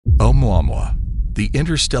Oumuamua, the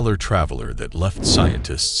interstellar traveler that left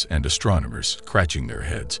scientists and astronomers scratching their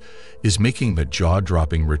heads, is making a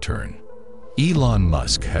jaw-dropping return. Elon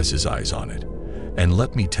Musk has his eyes on it, and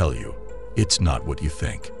let me tell you, it's not what you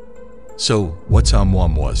think. So, what's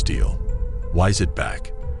Oumuamua's deal? Why's it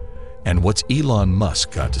back? And what's Elon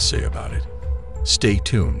Musk got to say about it? Stay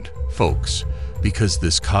tuned, folks, because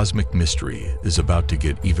this cosmic mystery is about to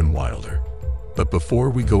get even wilder. But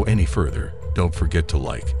before we go any further, don't forget to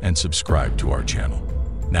like and subscribe to our channel.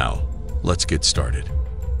 Now, let's get started.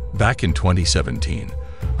 Back in 2017,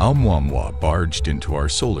 Oumuamua barged into our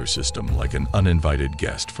solar system like an uninvited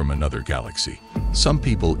guest from another galaxy. Some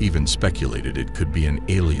people even speculated it could be an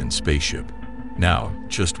alien spaceship. Now,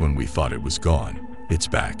 just when we thought it was gone, it's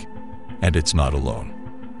back. And it's not alone.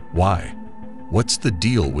 Why? What's the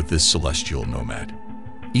deal with this celestial nomad?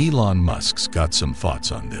 Elon Musk's got some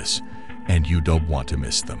thoughts on this, and you don't want to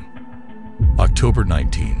miss them. October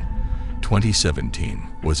 19, 2017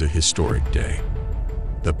 was a historic day.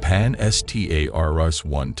 The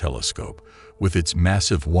𝗏𝗏 telescope, with its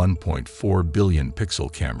massive 1.4 billion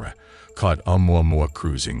pixel camera, caught Oumuamua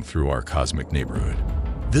cruising through our cosmic neighborhood.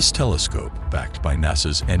 This telescope, backed by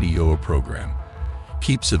NASA's NEO program,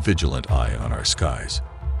 keeps a vigilant eye on our skies,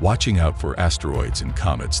 watching out for asteroids and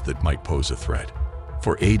comets that might pose a threat.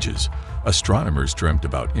 For ages, astronomers dreamt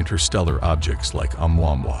about interstellar objects like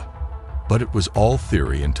Oumuamua, but it was all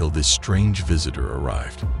theory until this strange visitor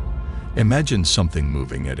arrived. Imagine something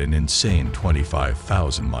moving at an insane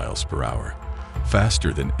 25,000 miles per hour,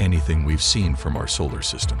 faster than anything we've seen from our solar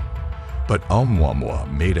system. But Oumuamua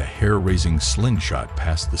made a hair-raising slingshot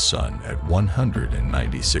past the sun at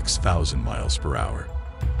 196,000 miles per hour.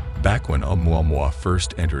 Back when Oumuamua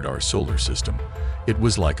first entered our solar system, it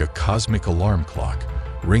was like a cosmic alarm clock,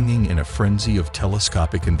 ringing in a frenzy of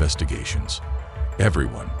telescopic investigations.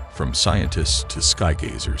 Everyone, from scientists to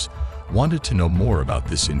skygazers, wanted to know more about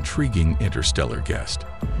this intriguing interstellar guest.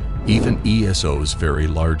 Even ESO's Very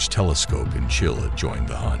Large Telescope in Chile joined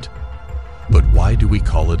the hunt. But why do we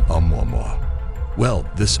call it Oumuamua? Well,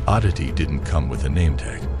 this oddity didn't come with a name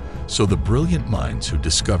tag, so the brilliant minds who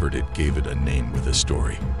discovered it gave it a name with a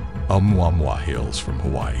story. Oumuamua hails from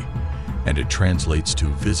Hawaii, and it translates to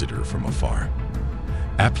visitor from afar.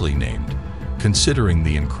 Aptly named, considering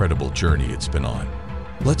the incredible journey it's been on.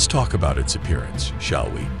 Let's talk about its appearance, shall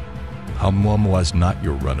we? Oumuamua's not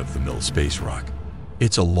your run-of-the-mill space rock.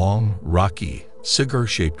 It's a long, rocky,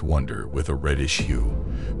 cigar-shaped wonder with a reddish hue,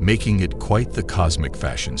 making it quite the cosmic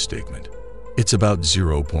fashion statement. It's about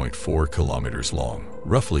 0.4 kilometers long,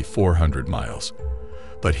 roughly 400 miles.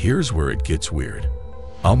 But here's where it gets weird.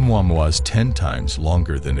 Oumuamua's 10 times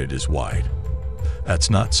longer than it is wide.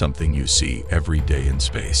 That's not something you see every day in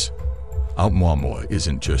space. Oumuamua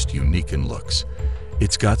isn't just unique in looks.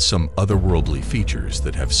 It's got some otherworldly features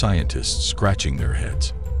that have scientists scratching their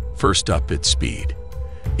heads. First up, its speed.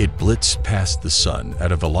 It blitzed past the sun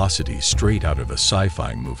at a velocity straight out of a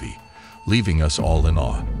sci-fi movie, leaving us all in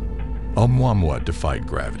awe. Oumuamua defied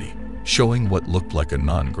gravity, showing what looked like a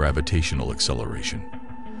non-gravitational acceleration.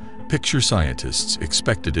 Picture scientists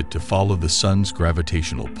expected it to follow the sun's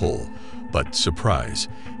gravitational pull, but surprise,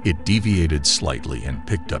 it deviated slightly and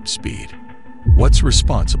picked up speed. What's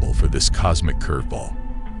responsible for this cosmic curveball?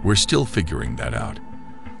 We're still figuring that out.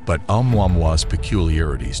 But Oumuamua's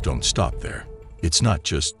peculiarities don't stop there. It's not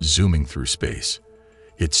just zooming through space.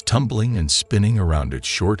 It's tumbling and spinning around its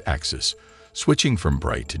short axis, switching from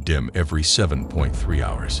bright to dim every 7.3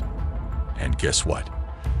 hours. And guess what?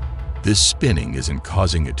 This spinning isn't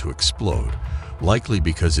causing it to explode, likely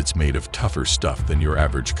because it's made of tougher stuff than your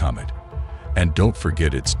average comet. And don't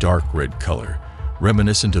forget its dark red color,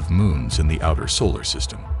 reminiscent of moons in the outer solar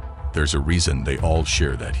system. There's a reason they all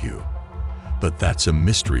share that hue. But that's a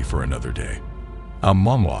mystery for another day.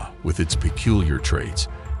 Oumuamua, with its peculiar traits,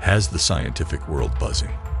 has the scientific world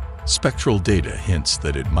buzzing. Spectral data hints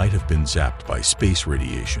that it might have been zapped by space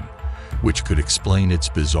radiation, which could explain its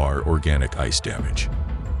bizarre organic ice damage.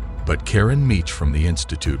 But 𝗙cie from the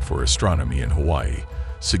Institute for Astronomy in Hawaii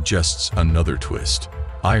suggests another twist.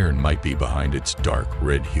 Iron might be behind its dark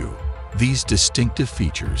red hue. These distinctive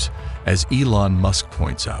features, as Elon Musk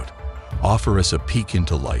points out, offer us a peek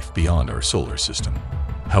into life beyond our solar system.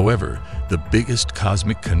 However, the biggest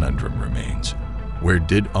cosmic conundrum remains. Where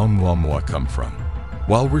did Oumuamua come from?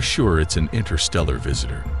 While we're sure it's an interstellar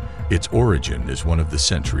visitor, its origin is one of the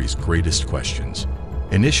century's greatest questions.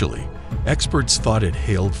 Initially, experts thought it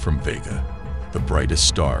hailed from Vega, the brightest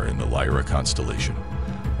star in the Lyra constellation,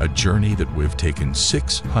 a journey that would have taken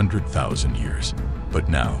 600,000 years. But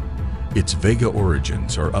now, its Vega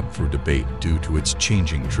origins are up for debate due to its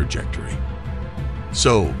changing trajectory.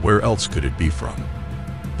 So, where else could it be from?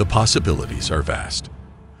 The possibilities are vast.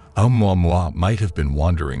 Oumuamua might have been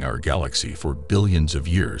wandering our galaxy for billions of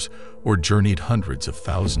years or journeyed hundreds of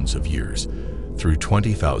thousands of years through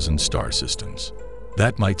 20,000 star systems.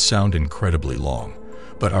 That might sound incredibly long,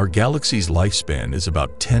 but our galaxy's lifespan is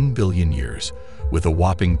about 10 billion years, with a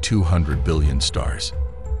whopping 200 billion stars.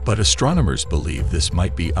 But astronomers believe this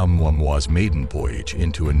might be Oumuamua's maiden voyage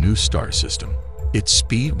into a new star system. Its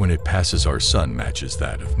speed when it passes our sun matches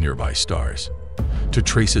that of nearby stars. To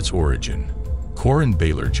trace its origin,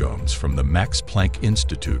 𝗏𝗏 from the Max Planck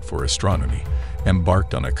Institute for Astronomy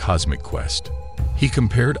embarked on a cosmic quest. He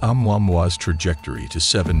compared Oumuamua's trajectory to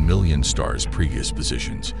 7 million stars' previous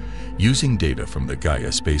positions, using data from the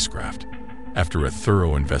Gaia spacecraft. After a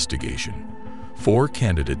thorough investigation, 4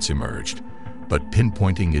 candidates emerged, but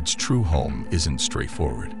pinpointing its true home isn't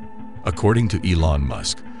straightforward. According to Elon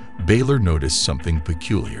Musk, Baylor noticed something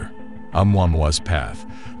peculiar. Oumuamua's path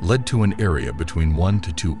led to an area between 1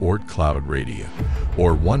 to 2 Oort cloud radii,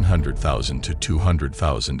 or 100,000 to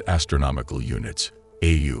 200,000 astronomical units,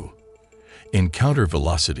 AU. Encounter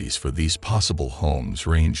velocities for these possible homes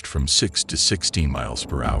ranged from 6 to 16 miles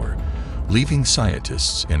per hour, leaving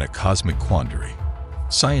scientists in a cosmic quandary.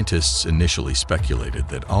 Scientists initially speculated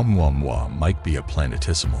that Oumuamua might be a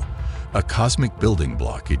planetesimal, a cosmic building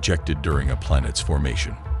block ejected during a planet's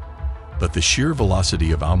formation. But the sheer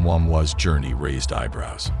velocity of Oumuamua's journey raised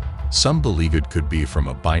eyebrows. Some believe it could be from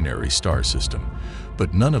a binary star system,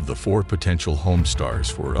 but none of the 4 potential home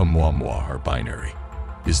stars for Oumuamua are binary.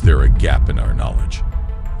 Is there a gap in our knowledge?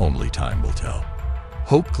 Only time will tell.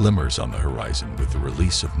 Hope glimmers on the horizon with the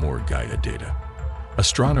release of more Gaia data.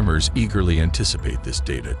 Astronomers eagerly anticipate this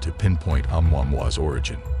data to pinpoint Oumuamua's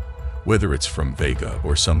origin. Whether it's from Vega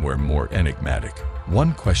or somewhere more enigmatic,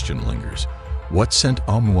 one question lingers. What sent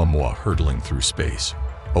Oumuamua hurtling through space,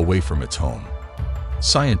 away from its home?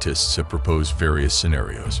 Scientists have proposed various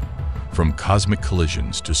scenarios, from cosmic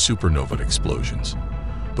collisions to supernova explosions.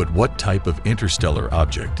 But what type of interstellar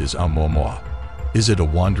object is Oumuamua? Is it a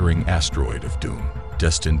wandering asteroid of doom,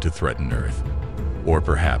 destined to threaten Earth? Or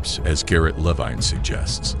perhaps, as 𝗙𝗏𝗏𝗃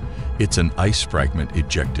suggests, it's an ice fragment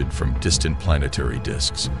ejected from distant planetary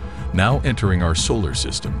disks, now entering our solar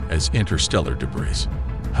system as interstellar debris.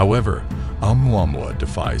 However, Oumuamua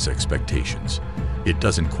defies expectations. It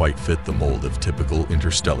doesn't quite fit the mold of typical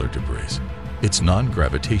interstellar debris. Its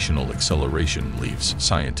non-gravitational acceleration leaves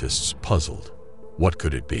scientists puzzled. What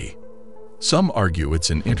could it be? Some argue it's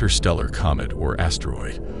an interstellar comet or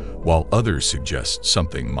asteroid, while others suggest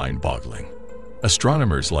something mind-boggling.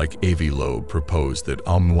 Astronomers like 𝗦𝗵𝗿𝗀 propose that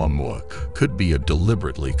Oumuamua could be a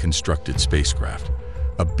deliberately constructed spacecraft,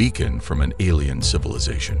 a beacon from an alien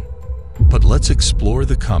civilization. But let's explore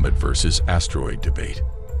the comet versus asteroid debate.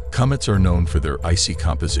 Comets are known for their icy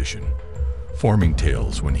composition, forming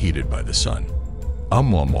tails when heated by the sun.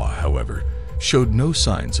 Oumuamua, however, showed no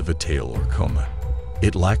signs of a tail or coma.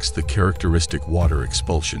 It lacks the characteristic water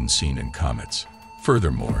expulsion seen in comets.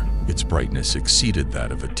 Furthermore, its brightness exceeded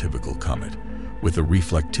that of a typical comet, with a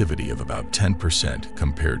reflectivity of about 10%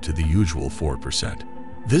 compared to the usual 4%.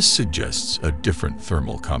 This suggests a different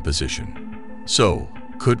thermal composition. So,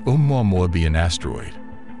 could Oumuamua be an asteroid?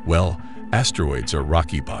 Well, asteroids are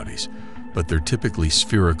rocky bodies, but they're typically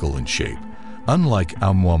spherical in shape, unlike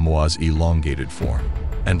Oumuamua's elongated form.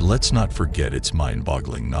 And let's not forget its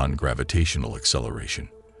mind-boggling non-gravitational acceleration.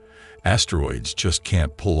 Asteroids just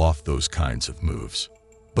can't pull off those kinds of moves.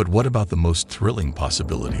 But what about the most thrilling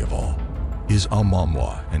possibility of all? Is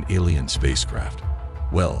Oumuamua an alien spacecraft?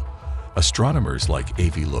 Well, astronomers like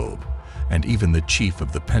𝗦𝗵𝗿𝗀 and even the chief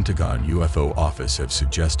of the Pentagon UFO office have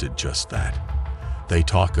suggested just that. They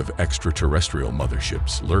talk of extraterrestrial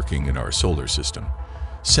motherships lurking in our solar system,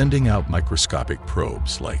 sending out microscopic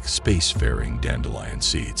probes like space-faring dandelion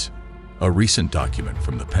seeds. A recent document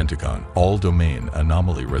from the Pentagon All-Domain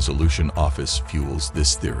Anomaly Resolution Office fuels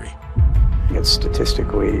this theory. It's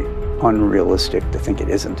statistically unrealistic to think it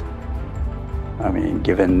isn't. I mean,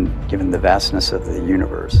 given the vastness of the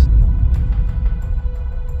universe.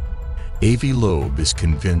 𝗦𝗵𝗿𝗀 is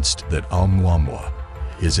convinced that Oumuamua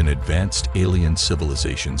is an advanced alien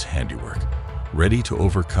civilization's handiwork, ready to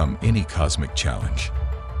overcome any cosmic challenge.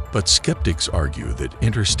 But skeptics argue that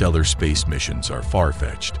interstellar space missions are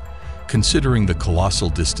far-fetched, considering the colossal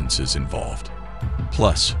distances involved.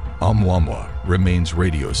 Plus, Oumuamua remains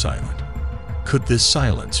radio silent. Could this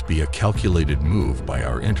silence be a calculated move by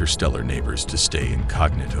our interstellar neighbors to stay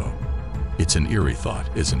incognito? It's an eerie thought,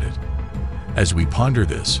 isn't it? As we ponder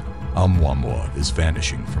this, Oumuamua is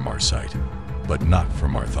vanishing from our sight, but not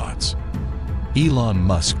from our thoughts. Elon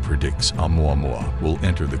Musk predicts Oumuamua will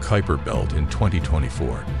enter the Kuiper Belt in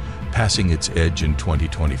 2024, passing its edge in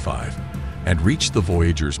 2025, and reach the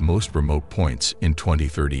Voyager's most remote points in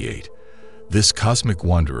 2038. This cosmic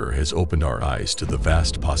wanderer has opened our eyes to the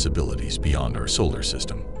vast possibilities beyond our solar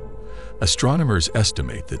system. Astronomers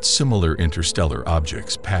estimate that similar interstellar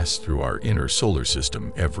objects pass through our inner solar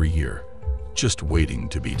system every year, just waiting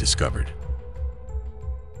to be discovered.